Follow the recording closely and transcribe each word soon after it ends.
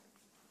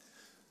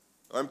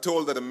I'm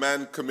told that a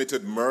man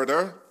committed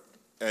murder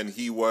and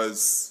he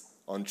was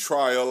on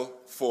trial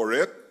for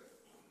it.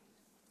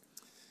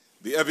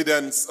 The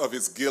evidence of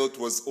his guilt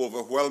was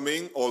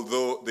overwhelming,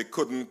 although they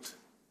couldn't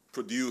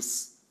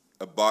produce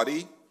a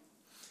body.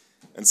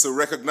 And so,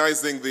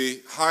 recognizing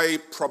the high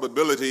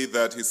probability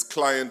that his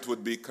client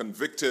would be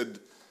convicted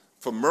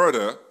for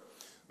murder,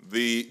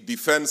 the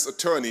defense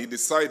attorney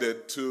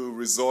decided to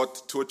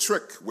resort to a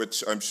trick,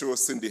 which I'm sure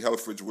Cindy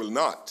Helfrich will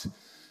not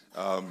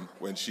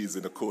when she's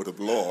in a court of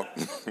law.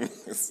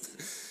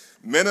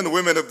 Men and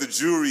women of the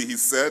jury, he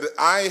said,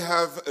 I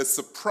have a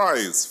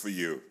surprise for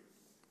you.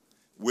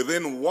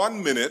 Within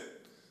 1 minute,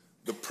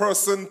 the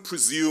person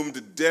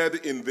presumed dead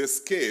in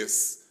this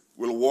case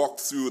will walk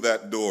through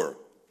that door.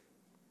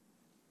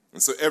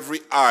 And so every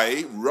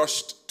eye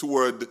rushed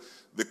toward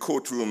the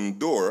courtroom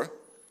door.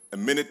 A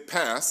minute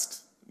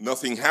passed,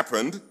 nothing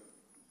happened.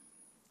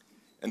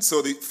 And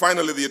so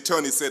finally the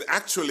attorney said,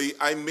 actually,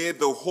 I made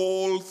the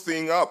whole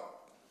thing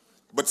up.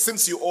 But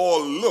since you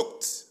all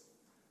looked,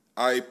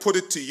 I put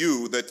it to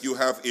you that you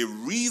have a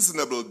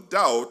reasonable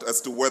doubt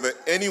as to whether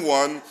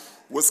anyone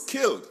was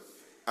killed.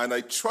 And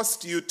I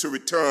trust you to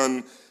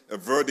return a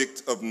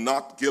verdict of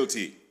not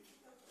guilty.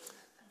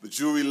 The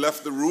jury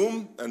left the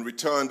room and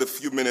returned a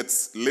few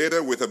minutes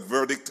later with a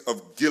verdict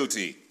of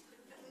guilty.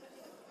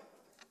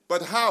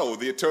 But how?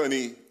 The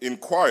attorney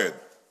inquired.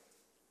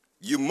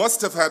 You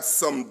must have had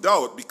some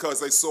doubt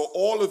because I saw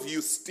all of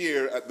you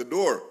stare at the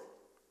door.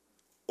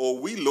 Oh,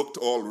 we looked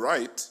all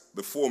right,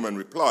 the foreman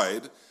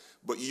replied,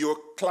 but your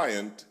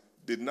client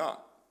did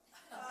not.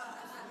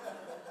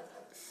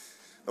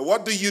 Now,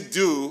 what do you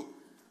do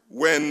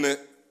when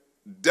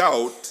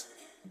doubt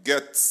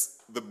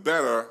gets the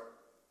better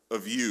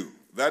of you?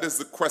 That is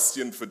the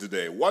question for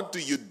today. What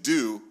do you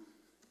do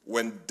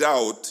when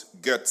doubt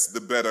gets the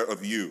better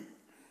of you?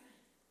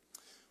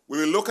 We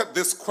will look at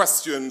this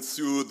question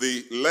through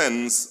the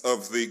lens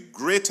of the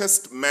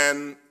greatest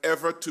man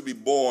ever to be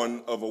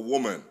born of a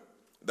woman.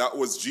 That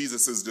was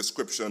Jesus'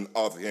 description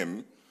of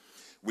him.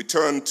 We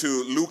turn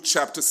to Luke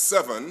chapter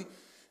 7,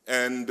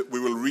 and we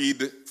will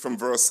read from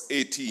verse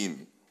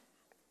 18.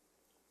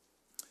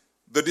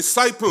 The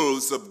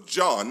disciples of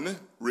John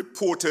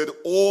reported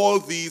all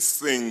these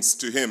things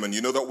to him. And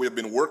you know that we have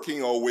been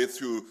working our way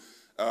through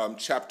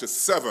chapter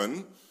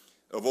 7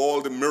 of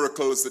all the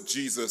miracles that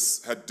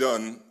Jesus had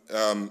done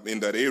in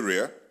that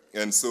area.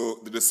 And so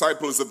the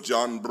disciples of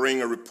John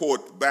bring a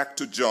report back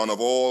to John of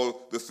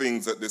all the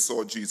things that they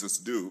saw Jesus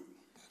do.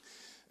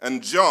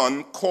 And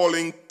John,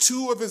 calling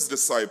 2 of his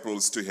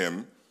disciples to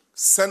him,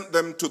 sent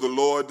them to the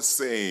Lord,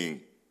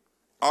 saying,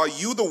 Are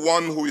you the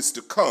one who is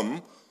to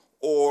come,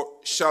 or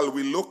shall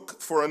we look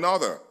for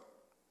another?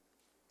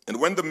 And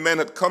when the men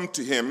had come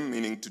to him,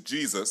 meaning to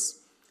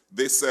Jesus,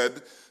 they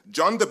said,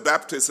 John the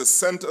Baptist has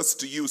sent us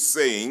to you,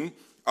 saying,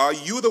 Are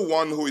you the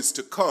one who is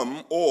to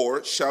come,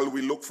 or shall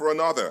we look for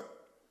another?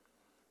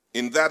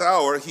 In that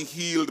hour he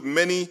healed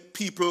many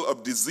people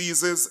of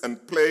diseases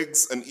and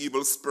plagues and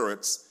evil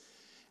spirits,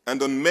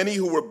 and on many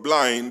who were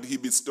blind he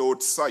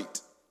bestowed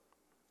sight.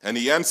 And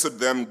he answered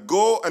them,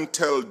 Go and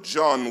tell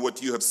John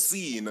what you have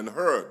seen and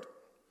heard.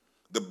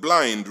 The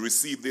blind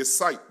receive their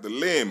sight, the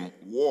lame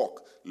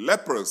walk,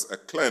 lepers are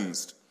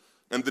cleansed,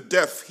 and the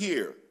deaf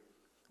hear.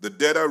 The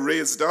dead are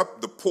raised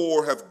up, the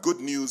poor have good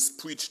news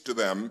preached to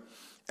them,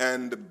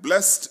 and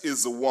blessed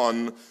is the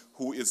one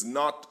who is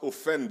not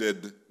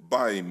offended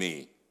by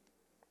me.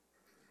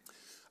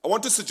 I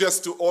want to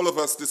suggest to all of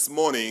us this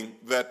morning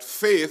that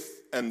faith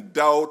and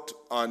doubt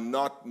are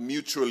not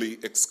mutually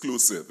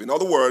exclusive. In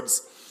other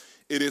words,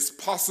 it is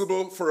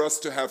possible for us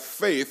to have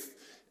faith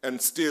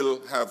and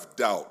still have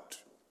doubt.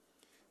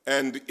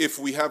 And if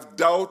we have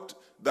doubt,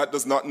 that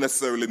does not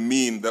necessarily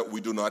mean that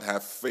we do not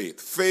have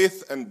faith.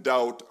 Faith and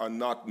doubt are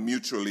not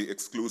mutually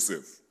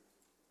exclusive.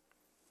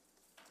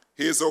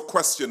 Here's our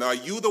question. Are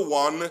you the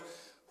one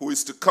who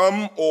is to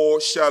come, or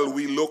shall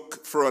we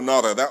look for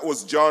another? That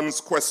was John's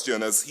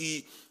question as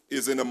he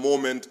is in a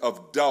moment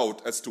of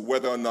doubt as to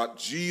whether or not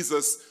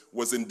Jesus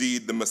was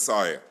indeed the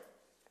Messiah.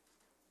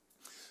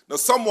 Now,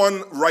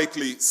 someone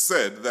rightly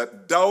said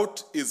that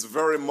doubt is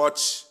very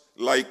much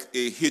like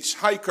a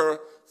hitchhiker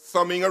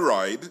thumbing a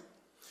ride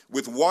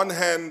with one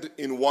hand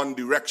in one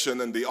direction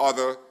and the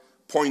other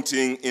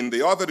pointing in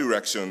the other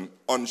direction,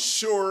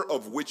 unsure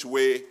of which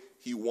way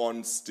he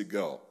wants to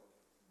go.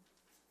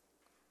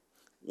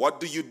 What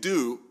do you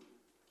do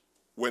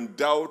when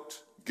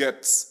doubt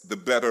gets the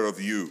better of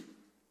you?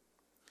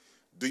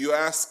 Do you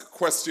ask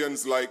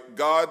questions like,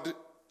 God,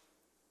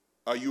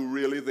 are you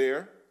really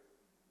there?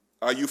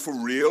 Are you for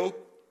real?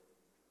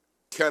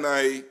 Can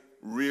I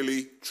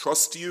really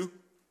trust you?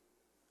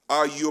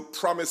 Are your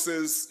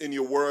promises in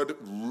your word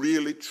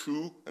really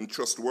true and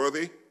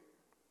trustworthy?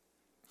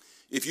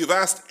 If you've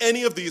asked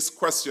any of these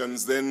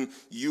questions, then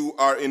you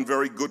are in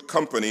very good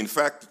company. In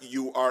fact,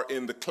 you are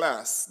in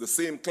the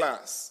same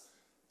class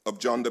of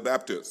John the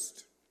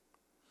Baptist.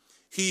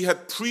 He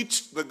had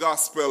preached the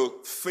gospel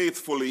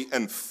faithfully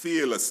and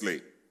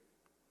fearlessly.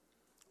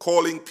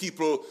 calling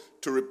people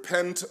to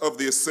repent of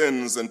their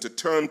sins and to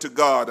turn to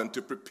God and to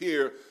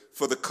prepare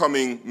for the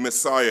coming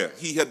Messiah.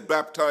 He had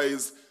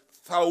baptized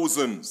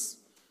thousands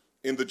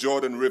in the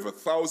Jordan River,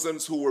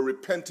 thousands who were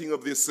repenting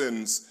of their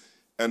sins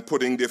and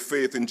putting their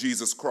faith in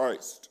Jesus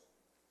Christ.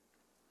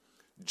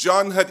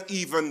 John had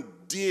even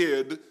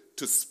dared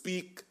to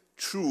speak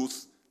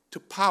truth to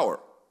power,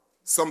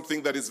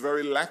 something that is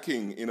very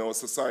lacking in our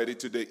society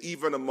today,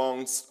 even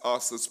amongst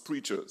us as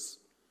preachers.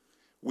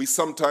 We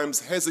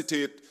sometimes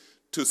hesitate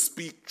to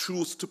speak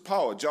truth to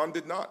power. John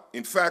did not.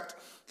 In fact,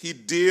 he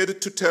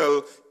dared to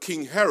tell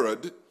King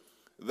Herod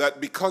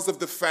that because of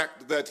the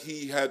fact that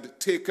he had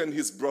taken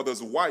his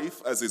brother's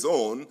wife as his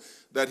own,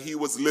 that he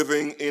was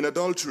living in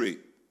adultery.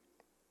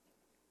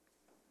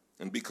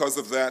 And because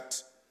of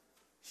that,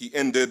 he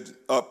ended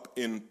up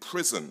in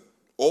prison.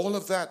 All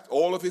of that,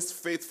 all of his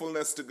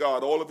faithfulness to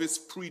God, all of his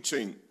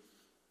preaching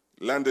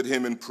landed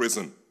him in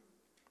prison.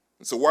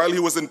 And so while he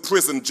was in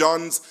prison,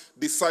 John's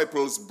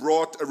disciples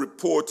brought a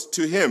report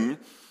to him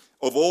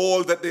of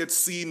all that they had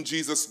seen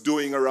Jesus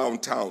doing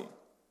around town.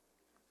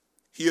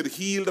 He had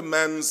healed a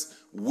man's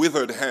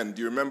withered hand.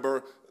 Do you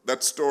remember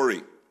that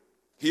story?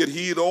 He had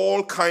healed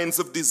all kinds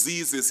of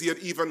diseases. He had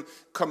even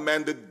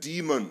commanded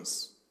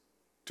demons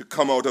to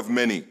come out of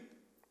many.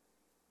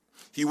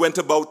 He went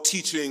about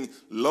teaching,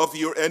 love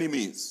your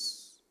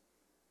enemies.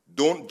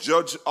 Don't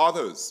judge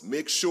others.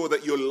 Make sure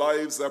that your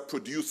lives are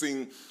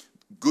producing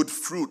good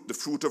fruit, the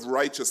fruit of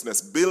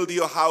righteousness. Build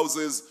your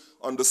houses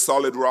on the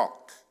solid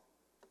rock.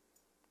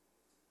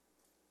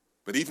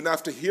 But even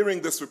after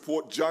hearing this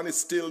report, John is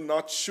still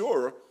not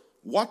sure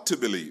what to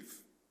believe.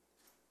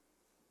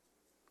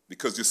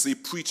 Because you see,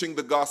 preaching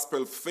the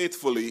gospel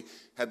faithfully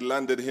had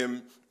landed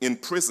him in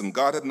prison.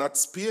 God had not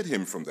spared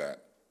him from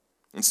that.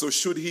 And so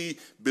should he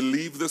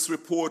believe this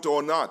report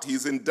or not?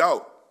 He's in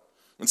doubt.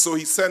 And so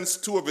he sends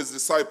two of his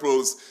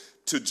disciples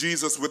to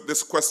Jesus with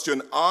this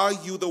question: are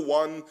you the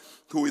one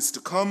who is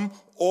to come,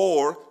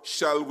 or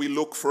shall we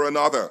look for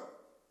another?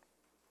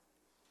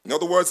 In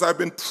other words, I've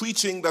been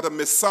preaching that a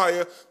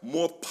Messiah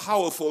more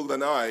powerful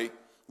than I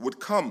would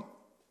come.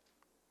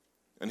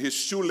 And his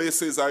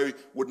shoelaces I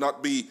would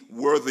not be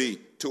worthy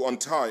to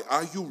untie.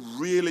 Are you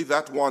really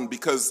that one?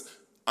 Because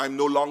I'm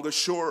no longer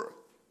sure.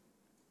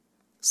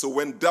 So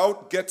when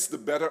doubt gets the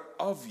better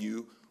of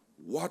you,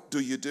 what do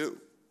you do?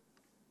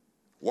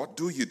 What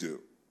do you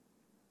do?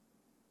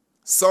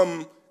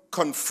 Some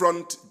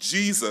confront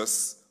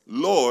Jesus: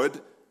 Lord,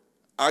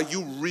 are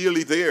you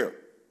really there?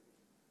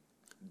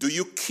 Do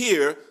you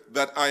care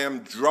that I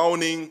am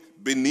drowning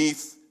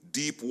beneath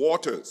deep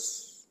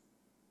waters?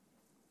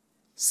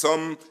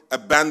 Some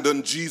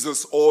abandon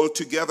Jesus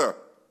altogether.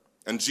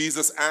 And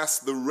Jesus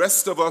asked the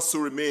rest of us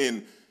who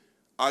remain,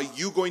 are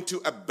you going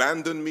to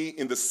abandon me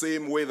in the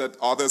same way that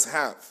others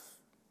have?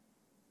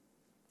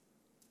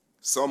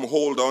 Some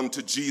hold on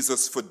to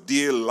Jesus for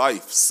dear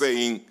life,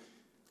 saying,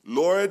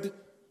 Lord,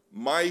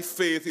 my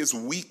faith is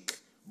weak,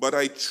 but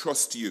I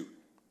trust you.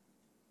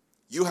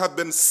 You have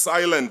been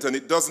silent, and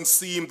it doesn't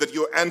seem that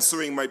you're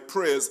answering my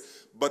prayers,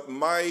 but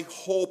my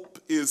hope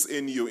is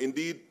in you.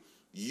 Indeed,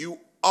 you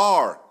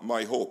are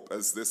my hope,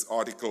 as this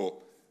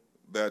article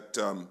that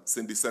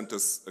Cindy sent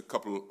us a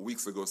couple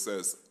weeks ago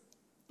says.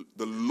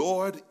 The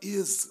Lord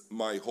is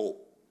my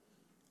hope.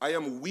 I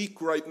am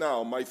weak right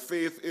now. My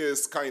faith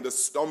is kind of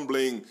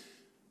stumbling,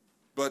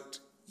 but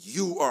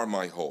you are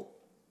my hope.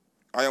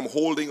 I am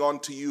holding on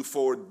to you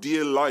for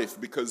dear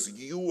life because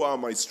you are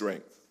my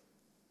strength.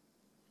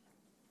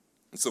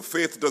 And so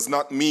faith does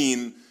not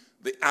mean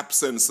the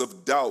absence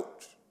of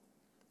doubt.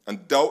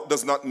 And doubt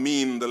does not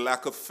mean the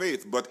lack of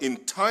faith. But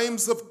in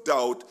times of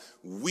doubt,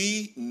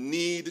 we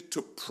need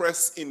to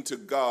press into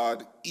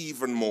God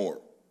even more.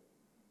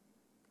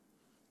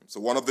 So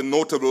one of the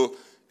notable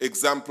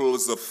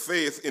examples of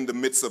faith in the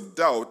midst of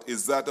doubt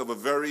is that of a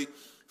very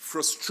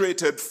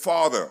frustrated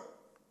father.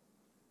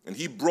 And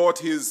he brought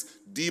his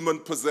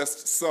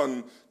demon-possessed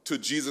son to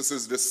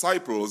Jesus'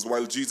 disciples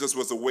while Jesus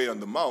was away on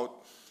the mount,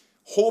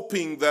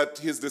 hoping that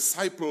his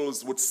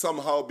disciples would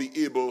somehow be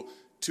able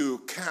to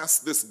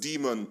cast this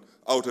demon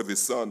out of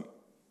his son.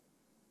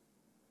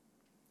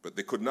 But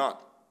they could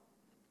not.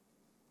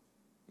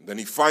 And then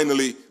he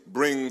finally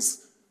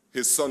brings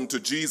his son to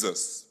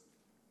Jesus.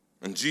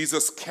 And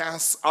Jesus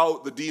casts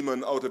out the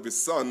demon out of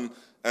his son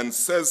and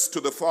says to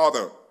the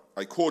father,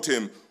 I quote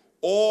him,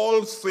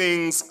 all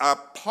things are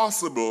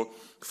possible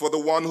for the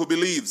one who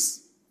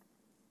believes.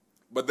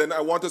 But then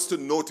I want us to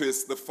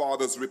notice the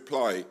father's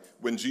reply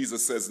when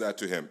Jesus says that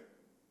to him.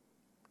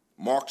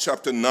 Mark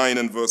chapter 9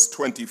 and verse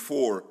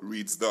 24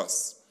 reads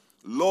thus,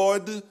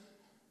 Lord,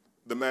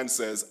 the man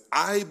says,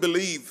 I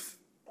believe.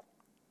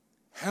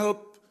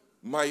 Help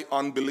my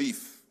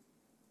unbelief.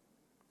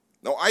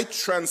 Now I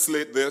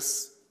translate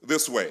this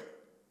way.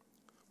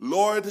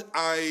 Lord,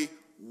 I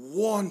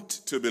want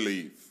to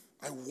believe.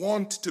 I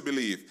want to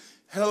believe.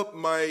 Help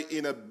my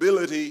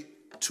inability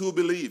to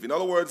believe. In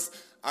other words,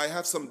 I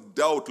have some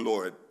doubt,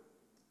 Lord.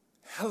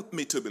 Help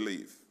me to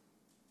believe.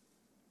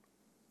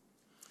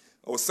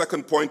 Our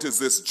second point is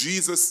this: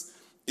 Jesus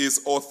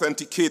is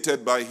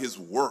authenticated by his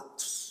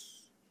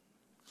works.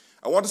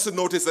 I want us to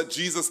notice that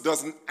Jesus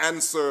doesn't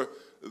answer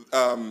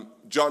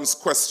John's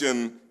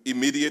question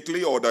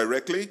immediately or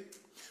directly.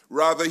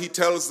 Rather, he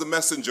tells the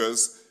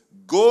messengers,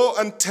 go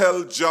and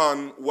tell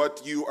John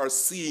what you are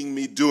seeing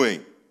me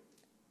doing.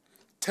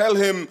 Tell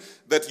him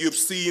that you've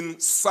seen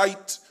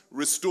sight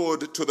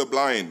restored to the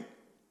blind.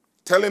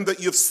 Tell him that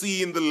you've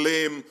seen the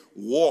lame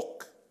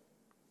walk.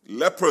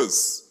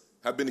 Lepers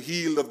have been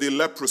healed of their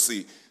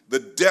leprosy. The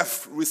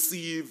deaf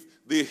receive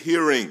their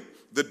hearing.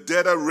 The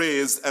dead are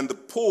raised, and the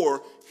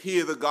poor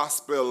hear the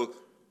gospel,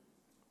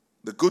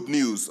 the good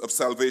news of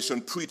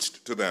salvation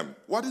preached to them.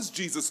 What is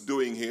Jesus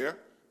doing here?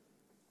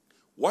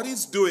 What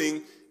he's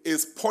doing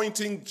is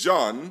pointing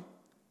John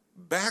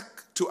back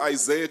to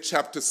Isaiah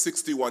chapter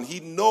 61. He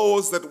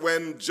knows that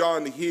when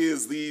John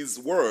hears these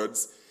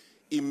words,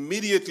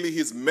 immediately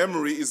his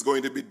memory is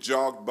going to be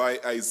jogged by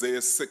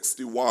Isaiah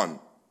 61,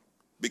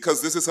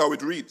 because this is how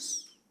it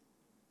reads.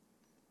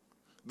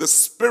 The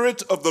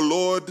Spirit of the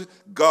Lord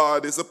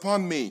God is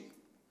upon me.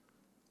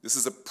 This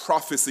is a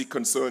prophecy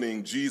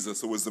concerning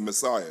Jesus, who is the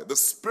Messiah. The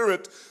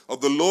Spirit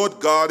of the Lord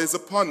God is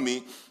upon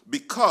me,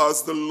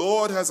 because the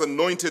Lord has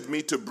anointed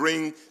me to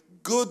bring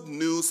good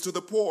news to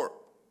the poor.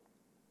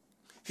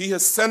 He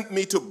has sent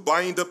me to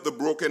bind up the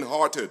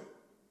brokenhearted,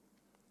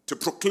 to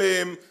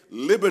proclaim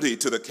liberty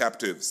to the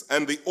captives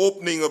and the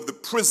opening of the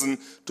prison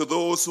to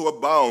those who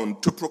are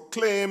bound, to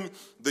proclaim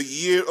the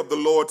year of the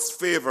Lord's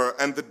favor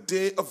and the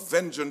day of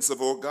vengeance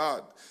of our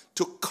God,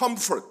 to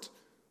comfort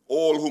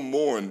all who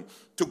mourn,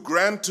 to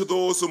grant to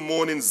those who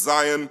mourn in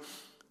Zion,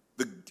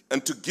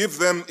 and to give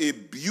them a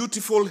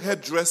beautiful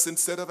headdress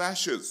instead of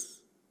ashes,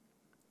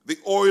 the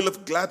oil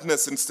of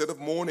gladness instead of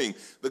mourning,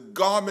 the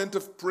garment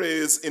of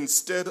praise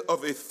instead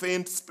of a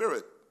faint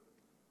spirit,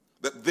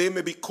 that they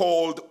may be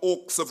called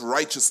oaks of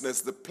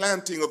righteousness, the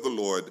planting of the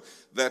Lord,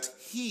 that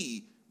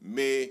he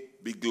may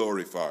be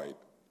glorified.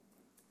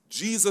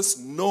 Jesus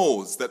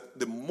knows that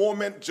the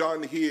moment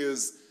John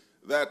hears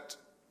that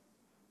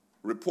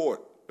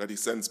report that he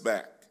sends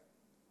back,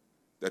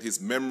 that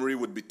his memory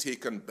would be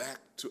taken back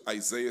to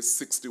Isaiah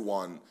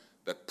 61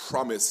 that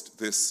promised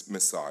this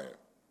Messiah.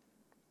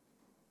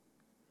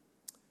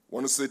 I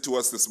want to say to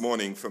us this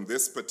morning from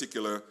this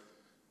particular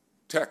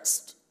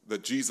text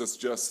that Jesus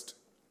just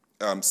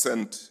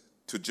sent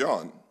to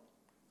John,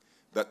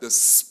 that the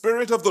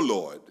Spirit of the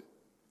Lord,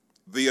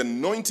 the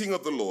anointing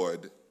of the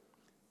Lord,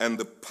 and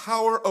the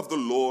power of the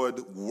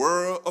Lord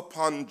were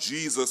upon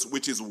Jesus,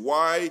 which is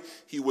why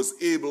he was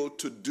able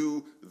to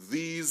do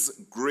these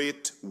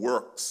great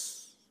works.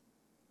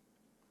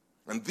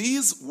 And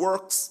these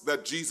works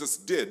that Jesus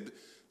did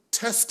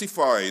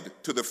testified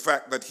to the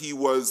fact that he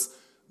was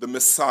the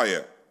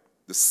Messiah,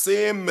 the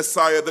same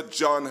Messiah that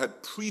John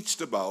had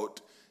preached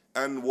about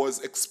and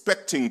was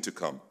expecting to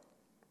come.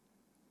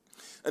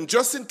 And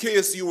just in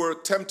case you were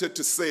tempted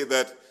to say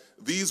that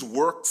these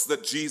works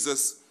that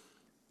Jesus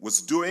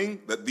was doing,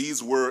 that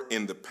these were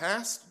in the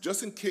past,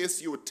 just in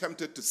case you were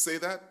tempted to say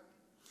that,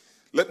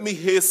 let me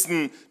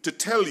hasten to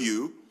tell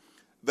you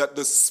that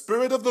the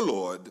Spirit of the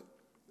Lord,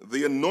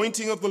 the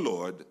anointing of the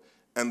Lord,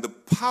 and the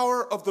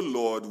power of the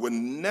Lord were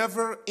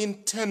never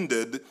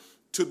intended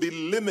to be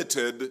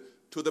limited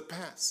to the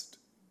past.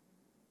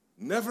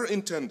 Never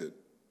intended.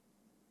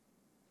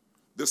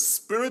 The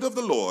Spirit of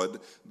the Lord,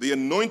 the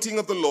anointing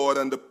of the Lord,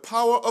 and the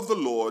power of the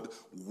Lord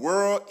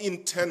were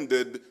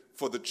intended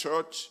for the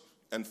church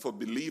and for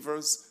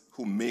believers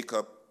who make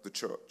up the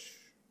church.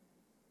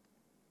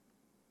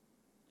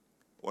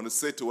 I want to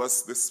say to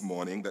us this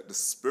morning that the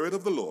Spirit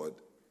of the Lord,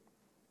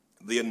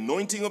 the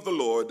anointing of the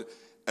Lord,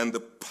 and the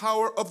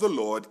power of the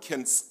Lord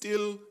can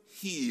still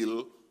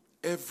heal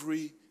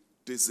every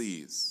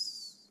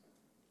disease.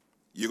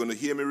 You're going to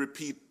hear me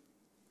repeat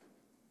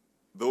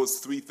those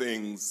three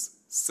things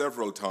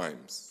several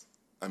times.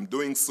 I'm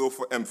doing so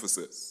for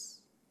emphasis.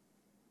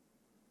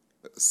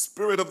 That the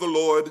Spirit of the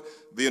Lord,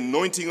 the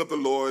anointing of the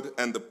Lord,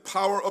 and the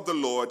power of the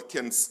Lord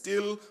can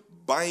still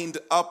bind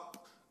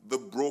up the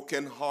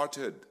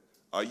brokenhearted.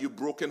 Are you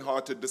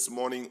brokenhearted this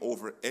morning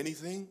over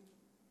anything?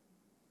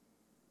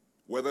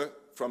 Whether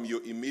from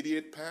your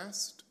immediate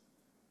past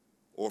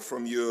or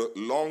from your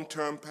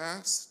long-term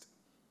past,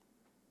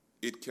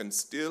 it can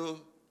still,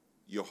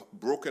 your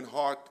broken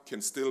heart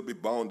can still be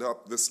bound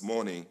up this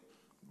morning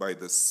by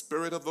the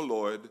Spirit of the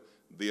Lord,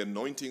 the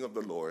anointing of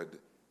the Lord,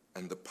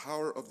 and the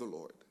power of the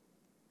Lord.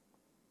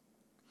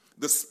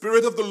 The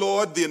Spirit of the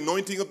Lord, the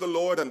anointing of the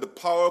Lord, and the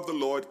power of the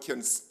Lord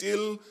can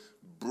still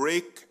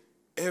break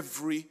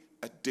every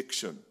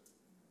addiction.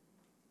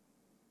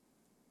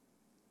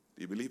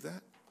 Do you believe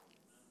that?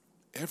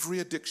 Every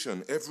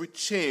addiction, every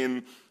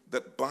chain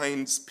that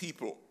binds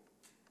people.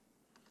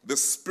 The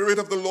Spirit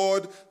of the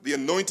Lord, the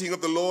anointing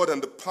of the Lord,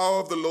 and the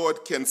power of the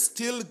Lord can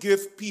still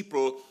give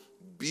people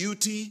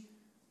beauty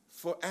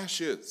for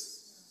ashes.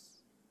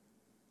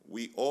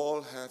 We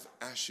all have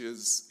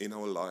ashes in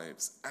our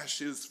lives,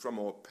 ashes from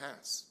our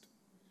past.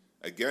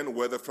 Again,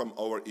 whether from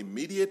our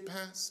immediate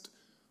past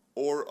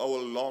or our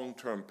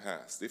long-term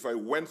past. If I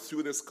went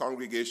through this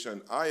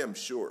congregation, I am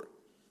sure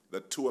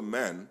that to a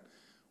man,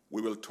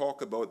 we will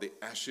talk about the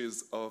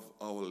ashes of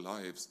our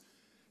lives.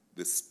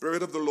 the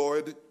Spirit of the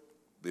Lord,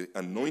 the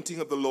anointing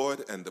of the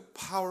Lord, and the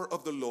power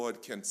of the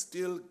Lord can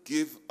still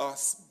give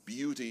us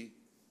beauty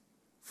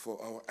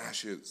for our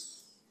ashes.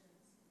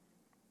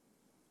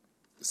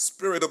 The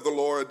Spirit of the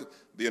Lord,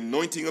 the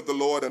anointing of the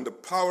Lord, and the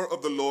power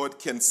of the Lord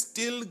can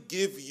still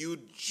give you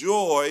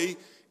joy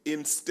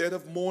instead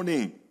of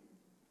mourning.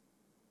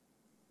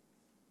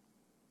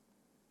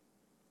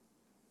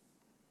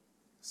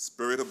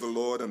 Spirit of the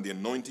Lord and the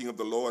anointing of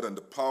the Lord and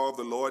the power of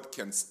the Lord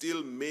can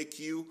still make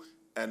you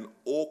an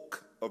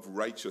oak of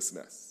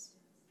righteousness.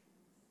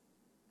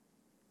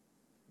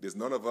 There's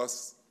none of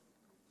us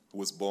who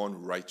was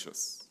born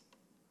righteous.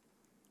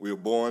 We were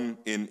born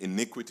in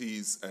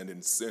iniquities and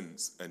in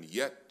sins, and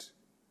yet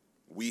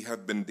we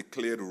have been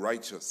declared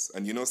righteous.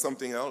 And you know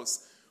something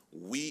else?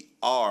 We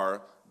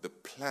are the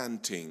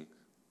planting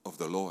of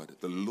the Lord.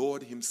 The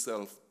Lord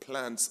himself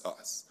plants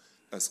us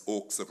as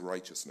oaks of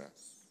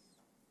righteousness.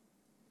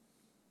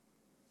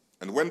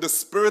 And when the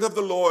Spirit of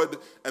the Lord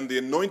and the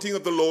anointing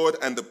of the Lord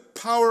and the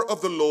power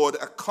of the Lord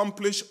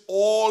accomplish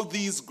all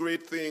these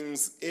great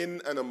things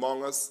in and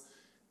among us,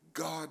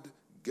 God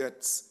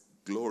gets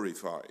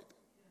glorified.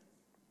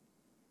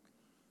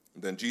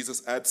 And then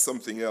Jesus adds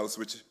something else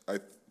which I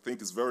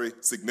think is very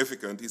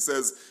significant. He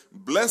says,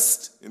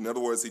 blessed, in other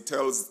words, he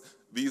tells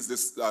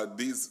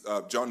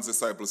John's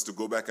disciples to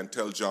go back and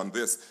tell John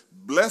this,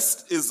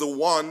 blessed is the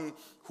one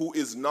who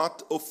is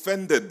not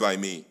offended by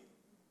me.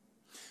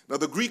 Now,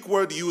 the Greek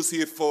word used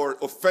here for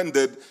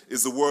offended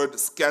is the word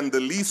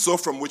scandalizo,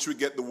 from which we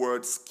get the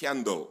word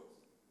scandal.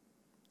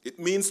 It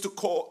means to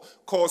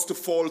cause to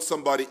fall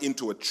somebody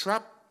into a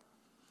trap,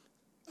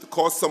 to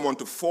cause someone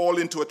to fall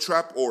into a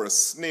trap or a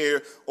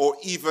snare, or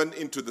even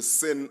into the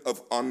sin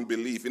of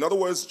unbelief. In other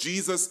words,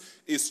 Jesus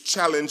is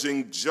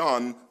challenging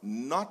John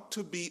not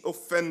to be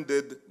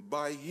offended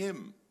by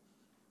him,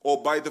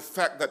 or by the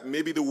fact that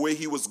maybe the way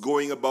he was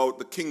going about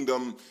the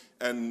kingdom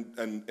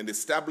and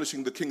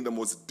establishing the kingdom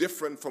was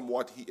different from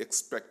what he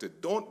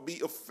expected. Don't be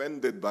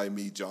offended by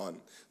me,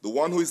 John. The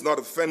one who is not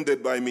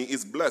offended by me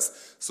is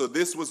blessed. So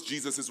this was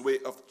Jesus' way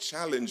of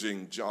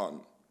challenging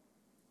John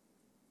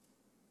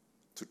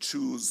to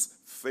choose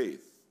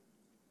faith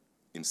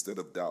instead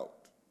of doubt.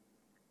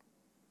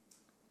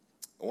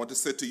 I want to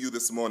say to you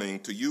this morning,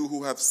 to you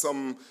who have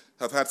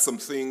had some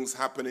things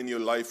happen in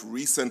your life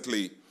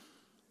recently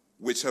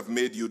which have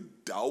made you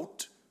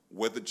doubt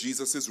whether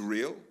Jesus is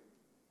real,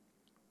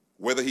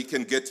 whether he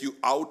can get you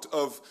out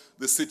of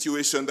the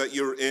situation that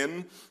you're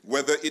in,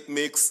 whether it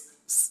makes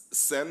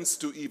sense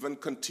to even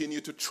continue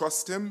to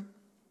trust him.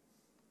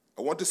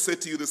 I want to say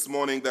to you this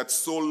morning that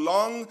so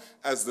long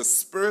as the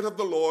Spirit of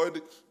the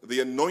Lord,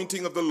 the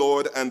anointing of the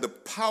Lord, and the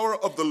power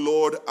of the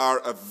Lord are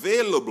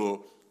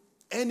available,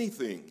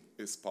 anything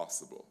is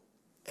possible.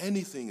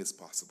 Anything is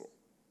possible.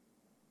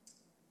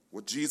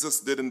 What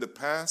Jesus did in the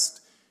past,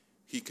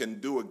 he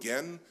can do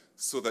again,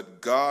 so that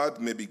God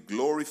may be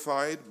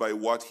glorified by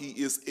what he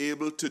is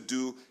able to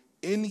do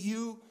in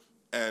you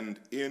and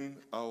in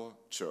our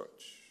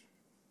church.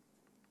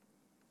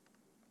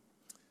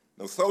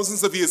 Now,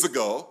 thousands of years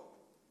ago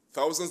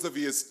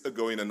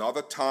in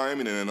another time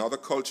and in another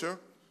culture,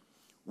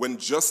 when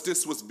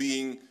justice was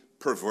being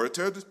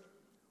perverted,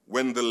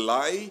 when the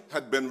lie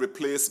had been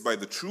replaced by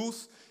the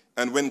truth,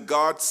 and when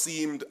God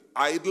seemed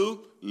idle,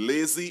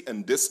 lazy,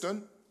 and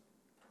distant,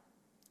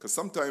 because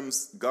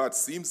sometimes God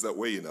seems that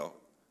way, you know.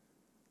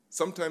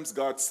 Sometimes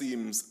God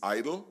seems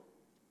idle,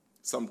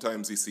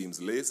 sometimes he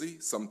seems lazy,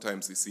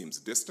 sometimes he seems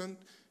distant,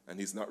 and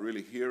he's not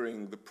really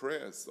hearing the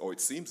prayers, or it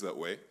seems that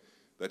way,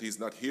 that he's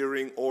not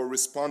hearing or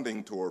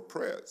responding to our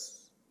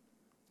prayers.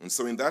 And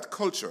so in that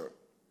culture,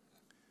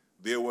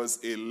 there was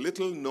a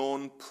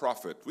little-known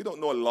prophet. We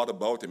don't know a lot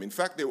about him. In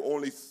fact, there were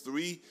only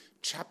 3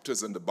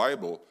 chapters in the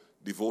Bible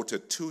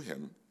devoted to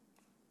him.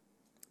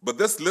 But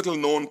this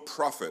little-known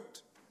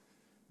prophet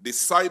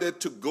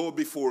decided to go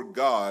before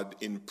God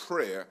in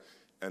prayer,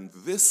 and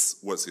this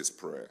was his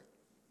prayer.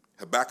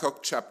 Habakkuk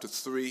chapter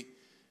 3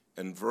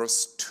 and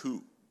verse 2.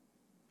 He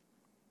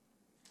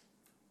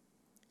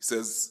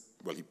says,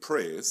 he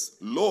prays,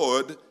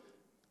 Lord,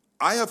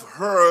 I have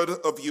heard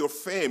of your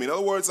fame. In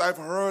other words, I've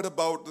heard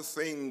about the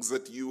things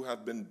that you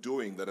have been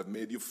doing that have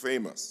made you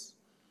famous.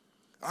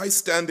 I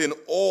stand in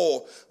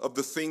awe of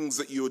the things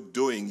that you're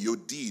doing, your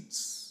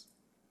deeds.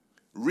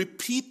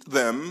 Repeat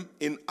them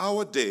in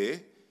our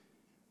day,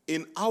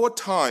 in our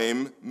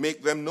time,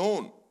 make them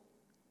known.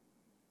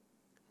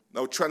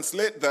 Now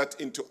translate that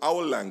into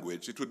our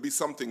language. It would be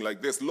something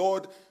like this.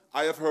 Lord,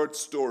 I have heard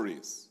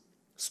stories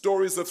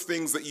of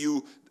things that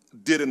you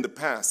did in the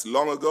past,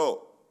 long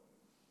ago.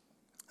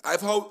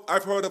 I've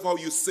heard of how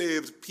you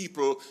saved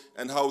people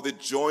and how they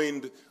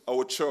joined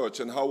our church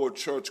and how our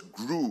church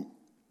grew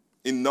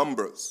in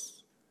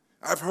numbers.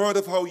 I've heard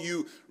of how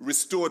you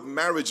restored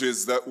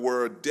marriages that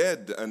were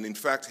dead and in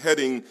fact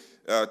heading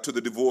to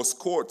the divorce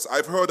courts.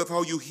 I've heard of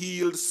how you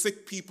healed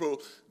sick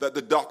people that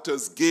the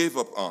doctors gave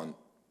up on.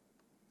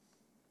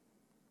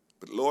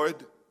 But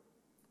Lord,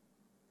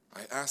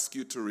 I ask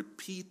you to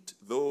repeat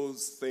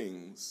those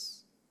things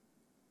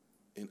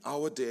in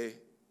our day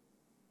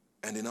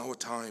and in our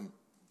time.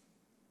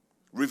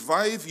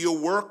 Revive your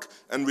work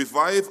and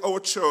revive our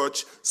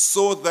church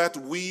so that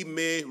we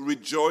may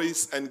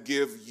rejoice and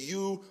give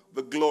you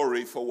the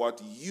glory for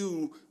what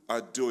you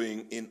are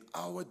doing in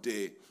our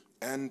day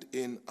and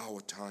in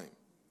our time.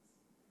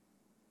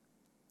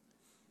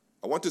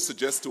 I want to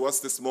suggest to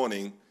us this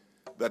morning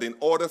that in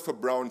order for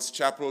Brown's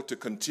Chapel to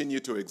continue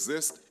to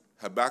exist,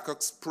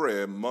 Habakkuk's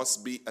prayer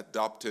must be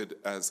adopted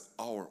as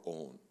our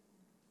own.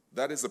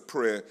 That is a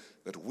prayer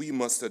that we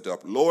must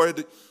adopt.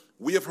 Lord,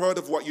 we have heard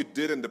of what you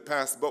did in the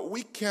past, but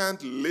we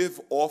can't live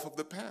off of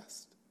the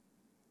past.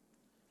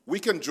 We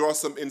can draw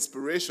some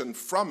inspiration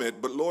from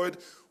it, but Lord,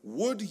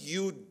 would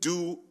you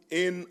do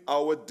in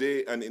our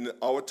day and in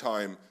our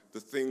time the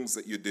things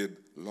that you did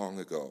long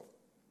ago?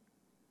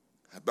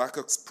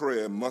 Habakkuk's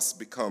prayer must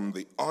become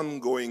the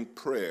ongoing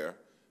prayer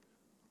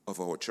of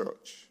our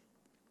church.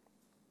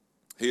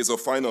 Here's our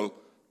final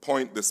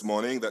point this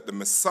morning, that the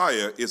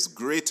Messiah is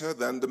greater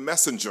than the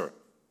messenger.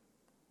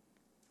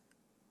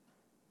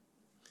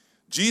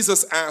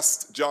 Jesus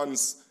asked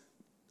John's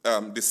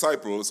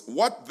disciples,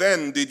 what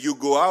then did you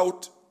go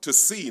out to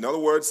see? In other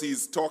words,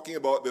 he's talking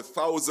about the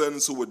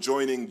thousands who were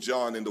joining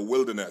John in the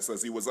wilderness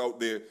as he was out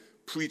there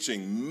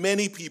preaching.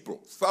 Many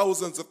people,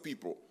 thousands of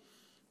people,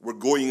 were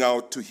going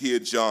out to hear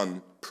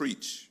John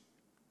preach.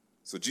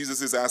 So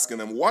Jesus is asking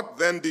them, what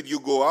then did you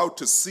go out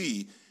to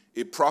see?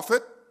 A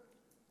prophet?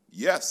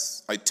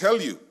 Yes, I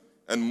tell you,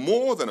 and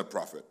more than a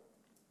prophet.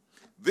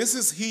 This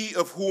is he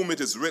of whom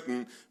it is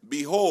written,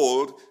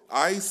 behold,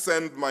 I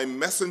send my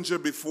messenger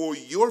before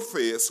your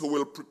face who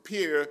will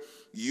prepare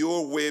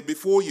your way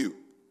before you.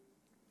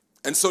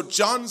 And so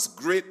John's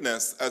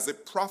greatness as a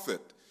prophet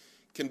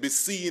can be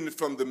seen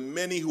from the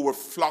many who were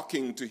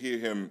flocking to hear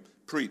him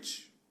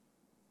preach.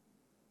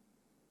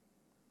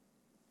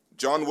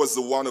 John was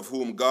the one of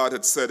whom God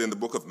had said in the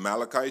book of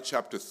Malachi,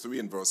 chapter 3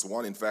 and verse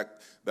 1. In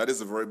fact, that is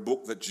the very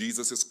book that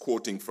Jesus is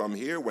quoting from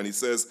here when he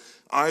says,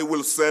 I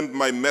will send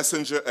my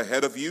messenger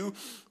ahead of you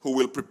who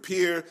will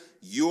prepare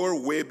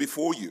your way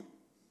before you.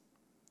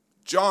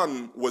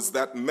 John was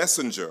that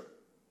messenger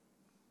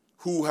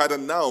who had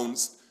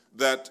announced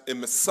that a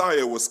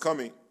Messiah was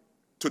coming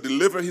to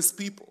deliver his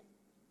people.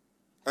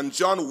 And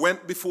John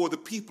went before the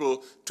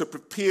people to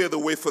prepare the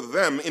way for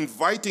them,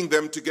 inviting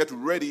them to get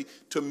ready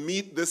to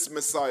meet this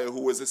Messiah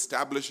who was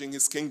establishing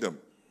his kingdom.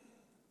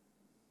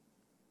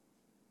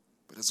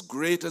 But as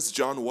great as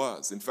John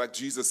was, in fact,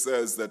 Jesus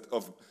says that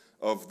of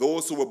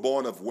those who were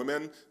born of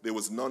women, there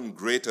was none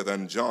greater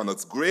than John.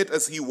 As great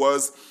as he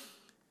was,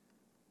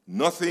 he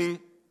was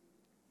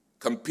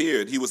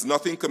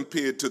nothing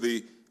compared to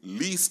the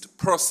least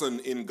person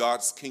in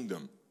God's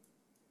kingdom.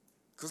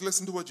 Because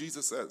listen to what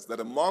Jesus says, that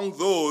among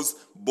those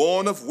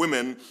born of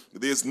women,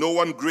 there is no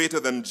one greater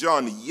than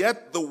John,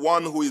 yet the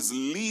one who is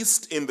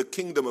least in the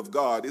kingdom of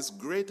God is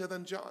greater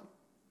than John.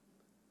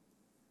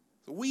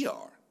 So we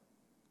are.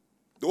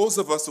 Those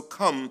of us who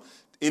come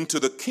into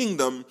the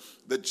kingdom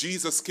that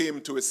Jesus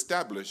came to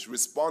establish,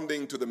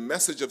 responding to the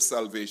message of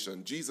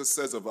salvation, Jesus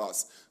says of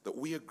us that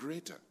we are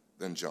greater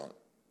than John.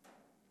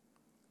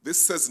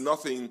 This says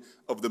nothing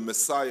of the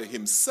Messiah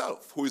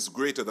himself, who is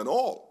greater than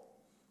all.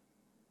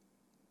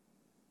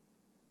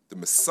 The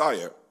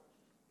Messiah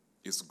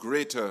is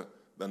greater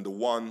than the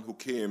one who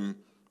came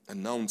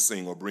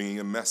announcing or bringing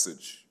a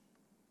message.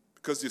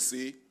 Because you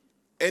see,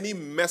 any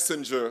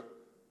messenger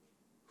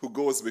who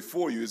goes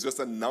before you is just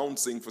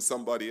announcing for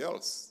somebody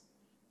else.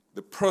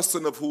 The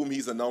person of whom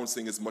he's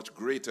announcing is much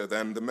greater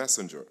than the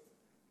messenger.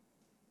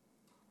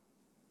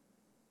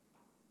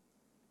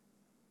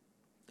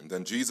 And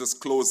then Jesus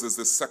closes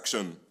this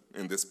section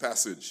in this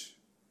passage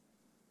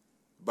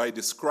by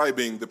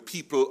describing the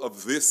people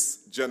of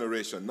this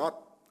generation,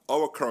 not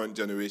our current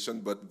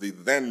generation, but the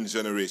then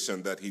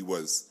generation that he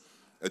was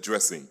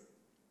addressing.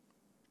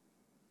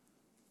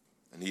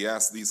 And he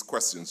asks these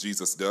questions,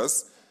 Jesus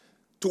does.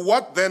 To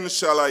what then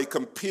shall I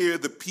compare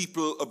the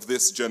people of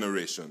this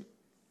generation?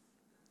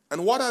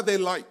 And what are they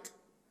like?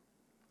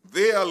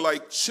 They are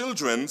like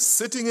children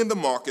sitting in the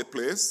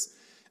marketplace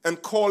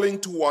and calling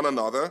to one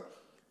another,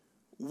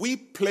 we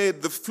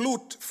played the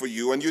flute for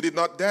you and you did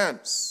not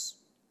dance.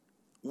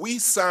 We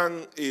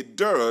sang a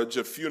dirge,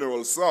 a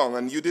funeral song,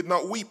 and you did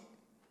not weep.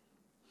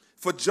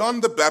 For John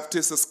the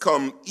Baptist has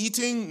come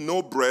eating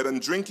no bread and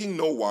drinking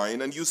no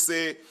wine, and you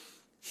say,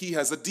 he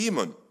has a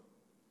demon.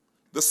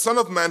 The Son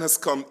of Man has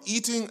come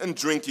eating and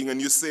drinking,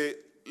 and you say,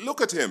 look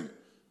at him,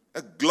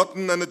 a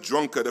glutton and a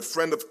drunkard, a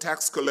friend of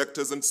tax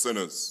collectors and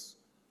sinners.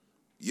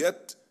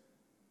 Yet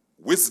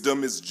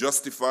wisdom is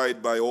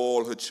justified by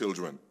all her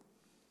children.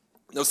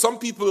 Now, some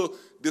people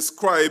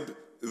describe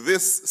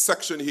this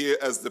section here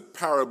as the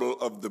parable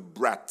of the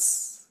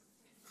brats.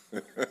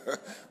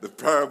 The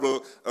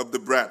parable of the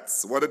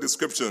brats. What a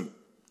description.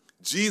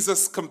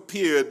 Jesus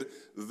compared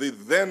the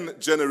then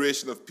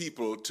generation of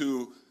people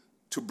to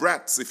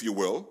brats, if you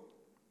will,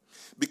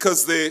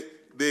 because they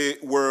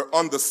were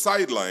on the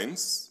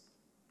sidelines.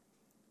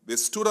 They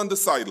stood on the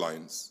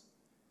sidelines,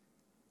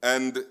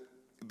 and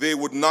they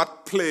would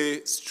not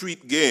play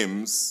street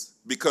games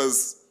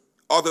because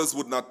others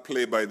would not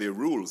play by their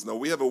rules. Now,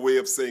 we have a way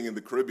of saying in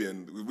the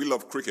Caribbean, we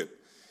love cricket.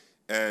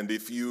 And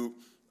if you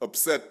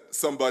upset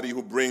somebody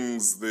who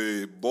brings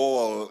the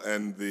ball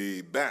and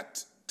the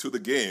bat to the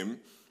game,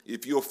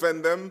 if you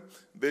offend them,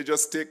 they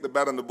just take the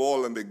bat and the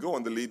ball and they go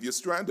and they leave you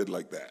stranded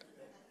like that.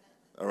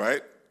 All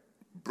right?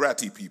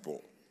 Bratty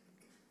people.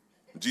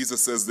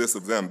 Jesus says this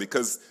of them,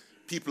 because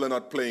people are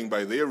not playing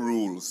by their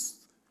rules,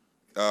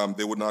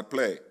 they would not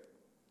play.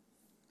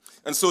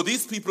 And so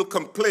these people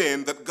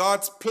complained that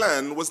God's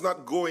plan was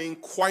not going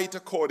quite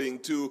according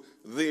to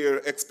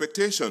their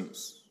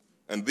expectations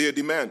and their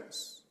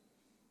demands.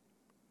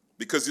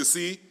 Because you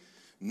see,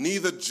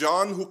 neither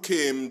John, who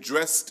came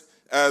dressed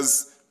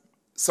as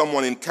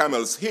someone in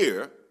camel's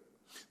hair,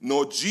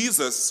 nor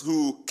Jesus,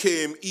 who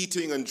came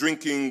eating and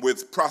drinking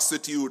with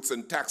prostitutes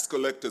and tax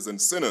collectors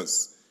and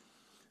sinners,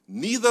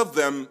 neither of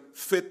them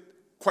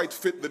quite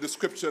fit the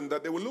description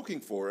that they were looking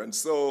for. And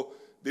so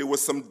there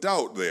was some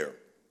doubt there.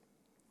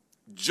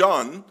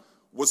 John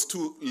was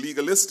too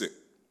legalistic,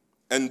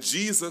 and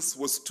Jesus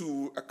was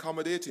too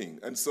accommodating.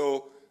 And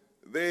so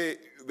they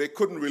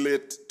couldn't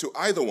relate to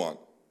either one.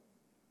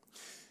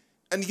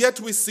 And yet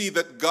we see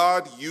that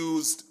God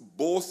used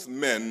both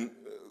men,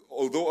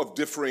 although of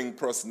differing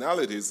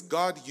personalities.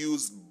 God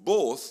used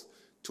both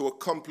to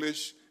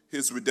accomplish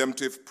his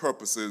redemptive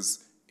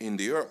purposes in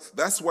the earth.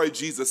 That's why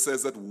Jesus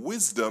says that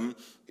wisdom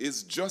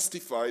is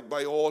justified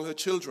by all her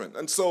children.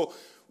 And so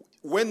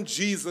when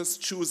Jesus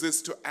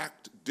chooses to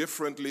act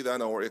differently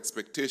than our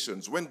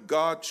expectations, when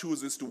God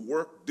chooses to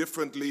work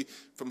differently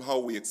from how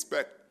we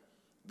expect,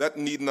 that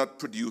need not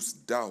produce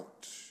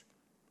doubt,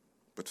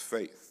 but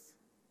faith.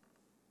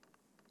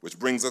 Which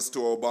brings us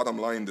to our bottom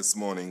line this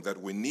morning, that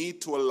we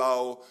need to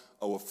allow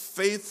our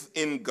faith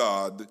in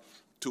God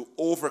to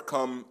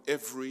overcome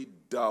every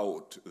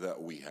doubt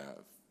that we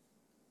have.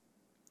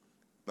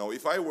 Now,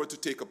 if I were to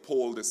take a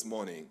poll this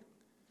morning,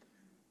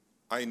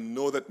 I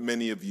know that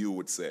many of you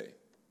would say,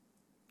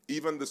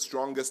 even the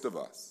strongest of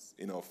us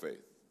in our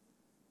faith,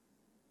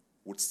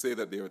 would say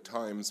that there are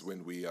times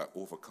when we are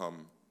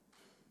overcome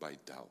by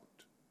doubt.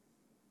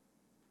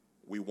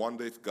 We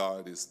wonder if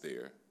God is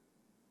there,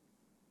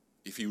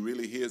 if he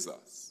really hears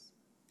us,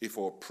 if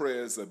our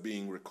prayers are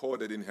being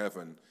recorded in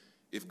heaven,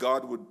 if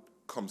God would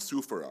come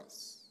through for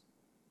us.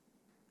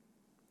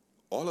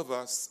 All of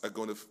us are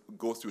going to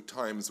go through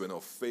times when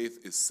our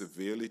faith is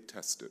severely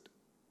tested.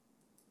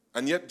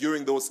 And yet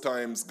during those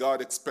times,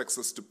 God expects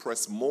us to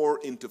press more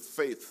into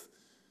faith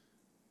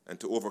and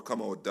to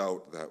overcome our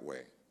doubt that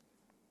way.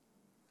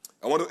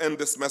 I want to end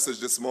this message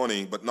this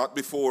morning, but not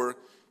before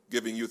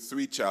giving you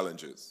 3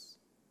 challenges.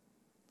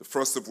 The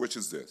first of which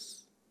is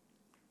this: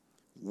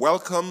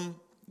 welcome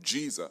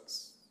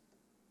Jesus.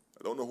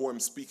 I don't know who I'm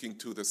speaking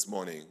to this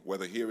morning,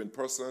 whether here in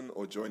person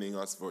or joining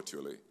us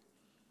virtually.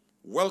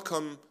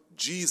 Welcome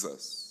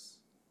Jesus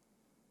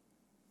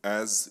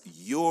as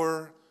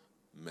your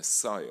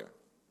Messiah.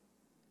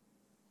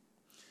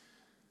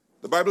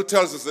 The Bible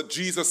tells us that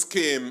Jesus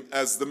came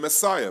as the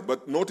Messiah,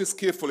 but notice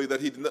carefully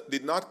that he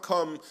did not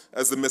come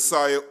as the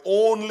Messiah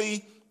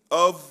only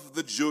of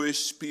the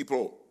Jewish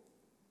people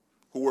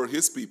who were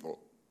his people.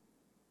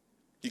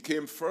 He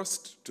came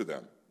first to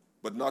them,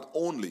 but not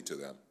only to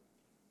them.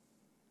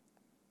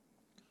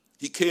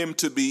 He came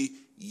to be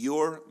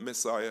your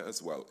Messiah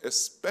as well,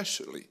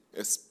 especially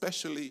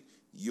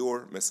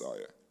your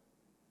Messiah.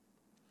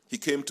 He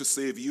came to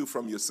save you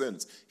from your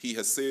sins. He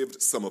has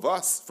saved some of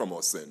us from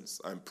our sins.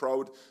 I'm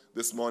proud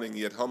this morning,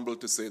 yet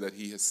humbled, to say that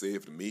he has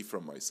saved me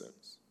from my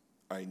sins.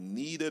 I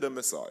needed a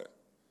Messiah,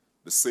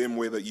 the same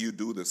way that you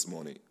do this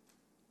morning.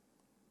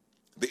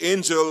 The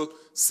angel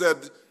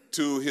said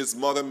to his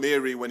mother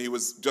Mary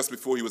just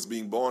before he was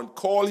being born,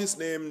 call his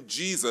name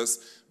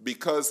Jesus,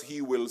 because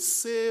he will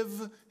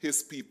save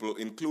his people,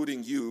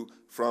 including you,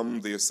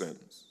 from their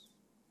sins.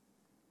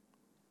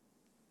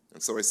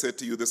 And so I said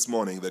to you this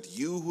morning that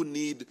you who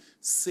need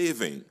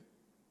saving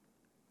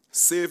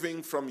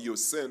from your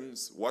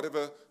sins,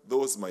 whatever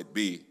those might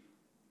be,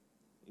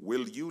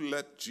 will you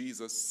let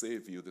Jesus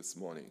save you this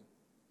morning?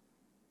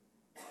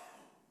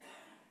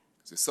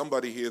 There's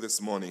somebody here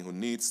this morning who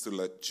needs to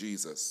let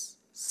Jesus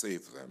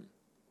save them.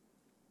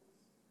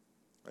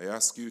 I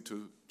ask you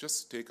to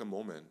just take a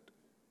moment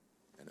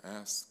and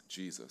ask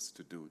Jesus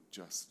to do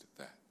just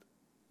that.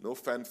 No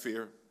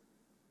fanfare,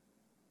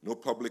 no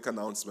public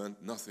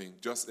announcement, nothing.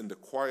 Just in the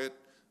quiet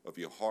of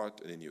your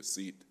heart and in your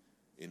seat,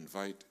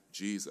 invite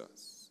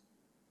Jesus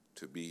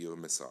to be your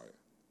Messiah.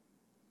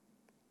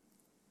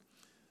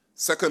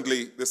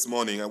 Secondly, this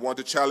morning, I want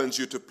to challenge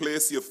you to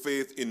place your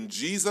faith in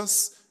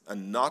Jesus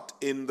and not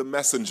in the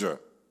messenger.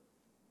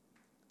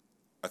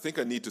 I think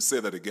I need to say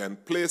that again.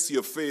 Place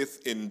your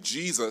faith in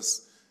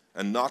Jesus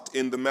and not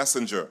in the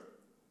messenger.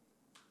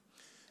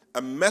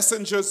 A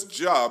messenger's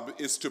job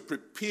is to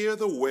prepare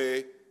the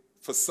way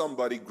for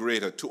somebody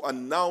greater, to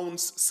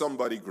announce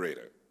somebody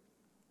greater.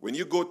 When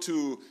you go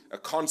to a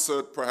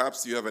concert,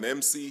 perhaps you have an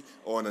MC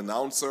or an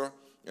announcer,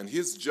 and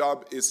his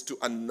job is to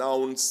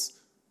announce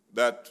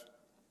that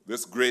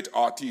this great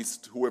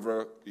artist,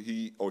 whoever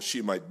he or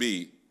she might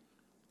be,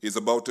 is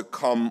about to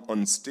come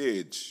on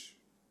stage.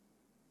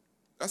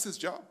 That's his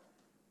job.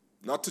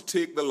 Not to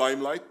take the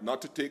limelight,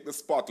 not to take the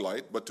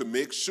spotlight, but to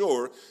make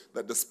sure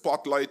that the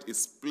spotlight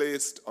is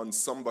placed on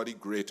somebody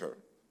greater.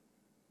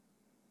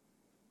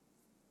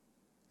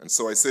 And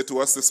so I say to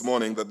us this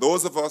morning that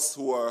those of us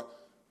who are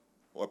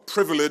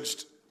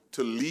privileged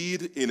to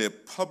lead in a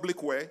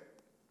public way,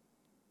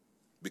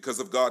 because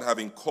of God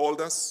having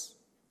called us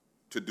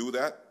to do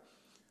that,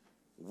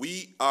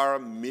 we are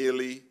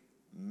merely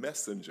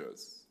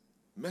messengers.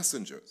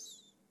 Messengers.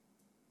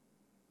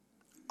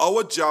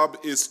 Our job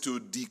is to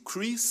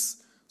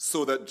decrease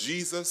so that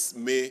Jesus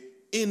may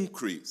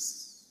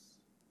increase.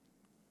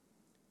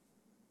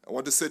 I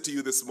want to say to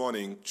you this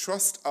morning,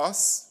 trust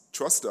us.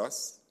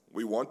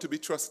 We want to be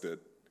trusted,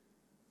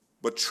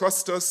 but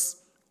trust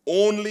us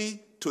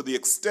only to the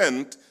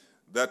extent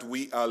that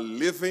we are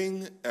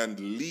living and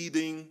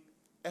leading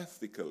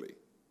ethically.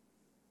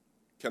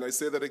 Can I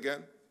say that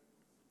again?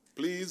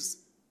 Please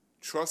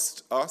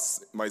trust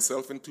us,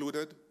 myself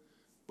included,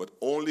 but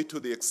only to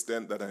the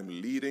extent that I'm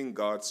leading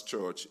God's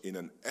church in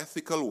an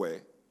ethical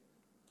way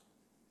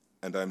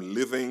and I'm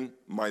living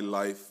my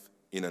life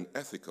in an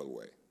ethical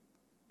way.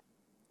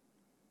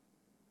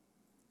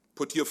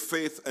 Put your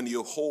faith and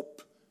your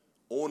hope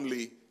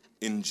only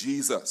in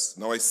Jesus.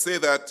 Now I say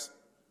that,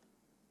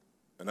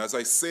 and as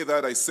I say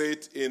that, I say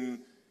it in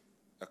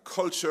a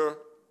culture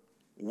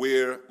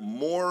where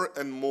more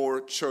and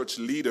more church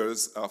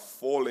leaders are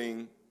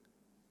falling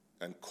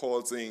and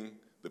causing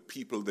the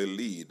people they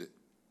lead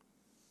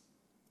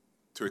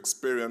to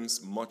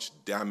experience much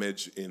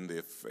damage in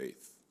their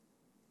faith.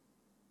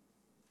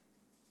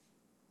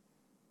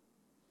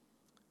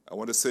 I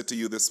want to say to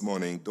you this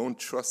morning, don't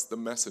trust the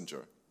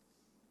messenger,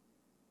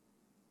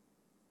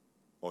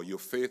 or your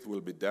faith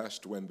will be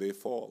dashed when they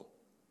fall.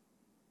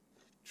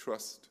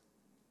 Trust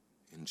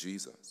in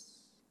Jesus.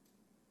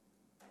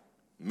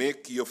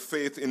 Make your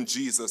faith in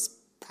Jesus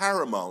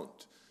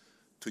paramount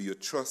to your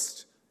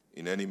trust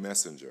in any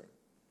messenger.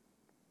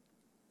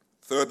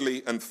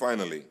 Thirdly and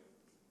finally,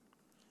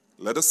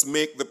 let us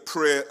make the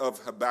prayer of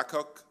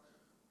Habakkuk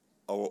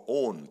our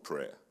own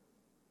prayer.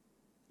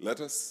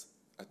 Let us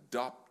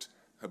adopt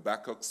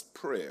Habakkuk's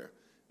prayer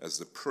as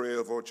the prayer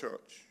of our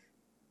church.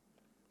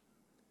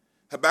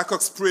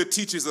 Habakkuk's prayer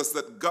teaches us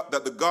that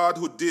the God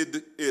who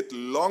did it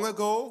long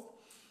ago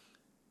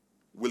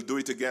will do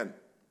it again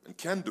and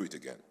can do it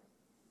again.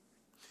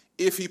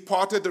 If he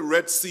parted the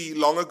Red Sea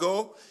long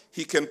ago,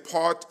 he can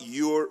part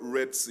your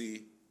Red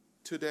Sea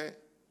today.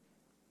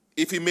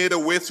 If he made a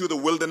way through the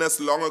wilderness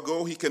long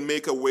ago, he can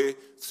make a way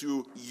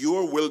through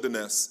your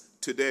wilderness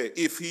today.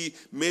 If he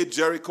made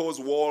Jericho's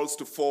walls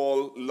to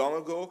fall long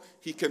ago,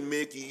 he can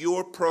make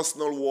your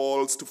personal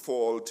walls to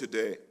fall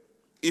today.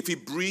 If he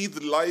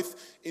breathed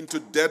life into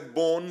dead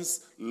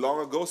bones long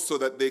ago so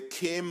that they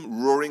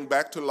came roaring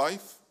back to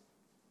life,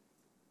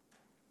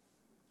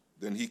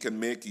 then he can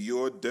make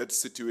your dead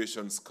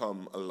situations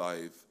come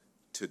alive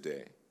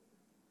today.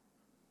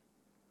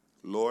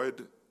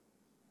 Lord,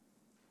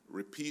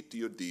 repeat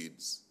your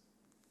deeds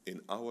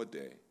in our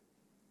day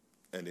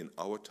and in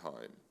our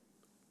time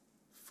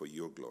for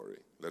your glory.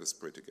 Let us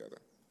pray together.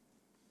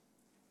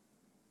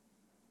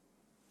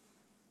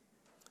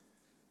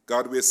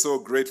 God, we are so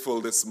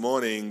grateful this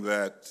morning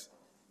that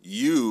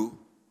you,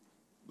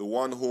 the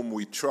one whom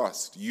we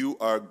trust, you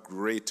are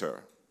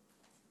greater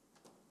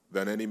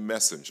than any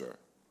messenger.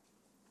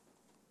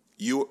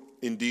 You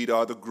indeed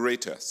are the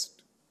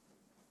greatest.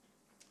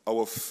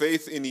 Our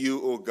faith in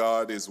you, O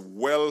God, is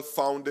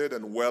well-founded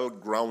and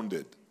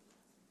well-grounded.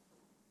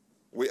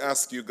 We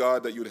ask you,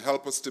 God, that you'd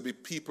help us to be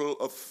people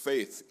of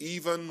faith,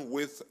 even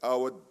with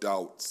our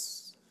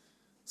doubts.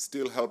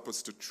 Still help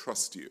us to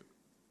trust you.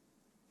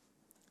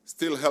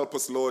 Still help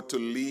us, Lord, to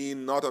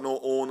lean not on our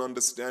own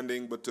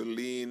understanding, but to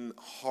lean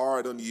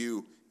hard on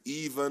you,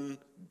 even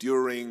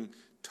during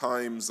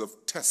times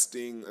of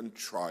testing and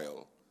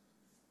trial.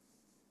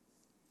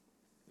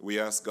 We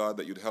ask, God,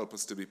 that you'd help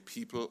us to be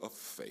people of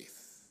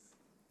faith.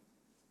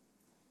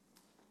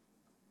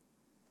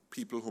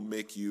 People who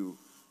make you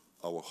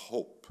our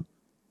hope,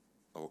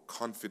 our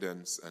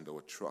confidence, and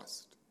our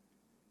trust.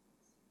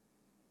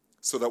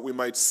 So that we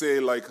might say,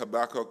 like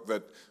Habakkuk,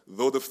 that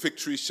though the fig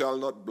tree shall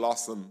not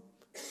blossom,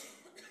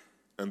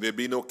 and there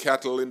be no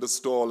cattle in the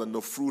stall and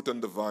no fruit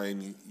on the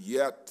vine,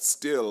 yet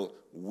still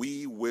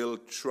we will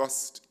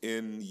trust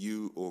in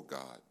you, O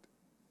God.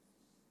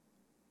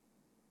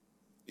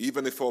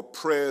 Even if our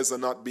prayers are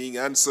not being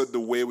answered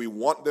the way we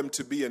want them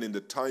to be and in the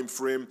time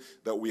frame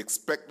that we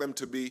expect them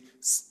to be,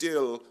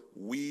 still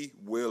we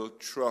will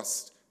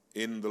trust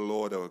in the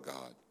Lord our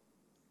God.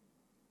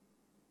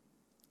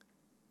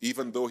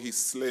 Even though he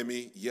slay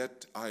me,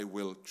 yet I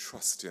will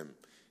trust him.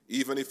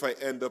 Even if I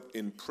end up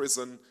in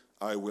prison,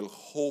 I will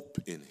hope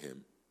in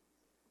him.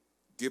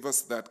 Give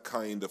us that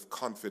kind of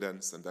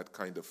confidence and that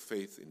kind of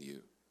faith in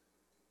you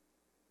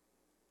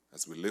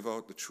as we live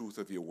out the truth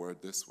of your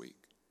word this week.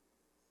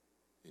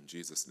 In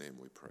Jesus' name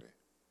we pray.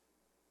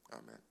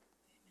 Amen.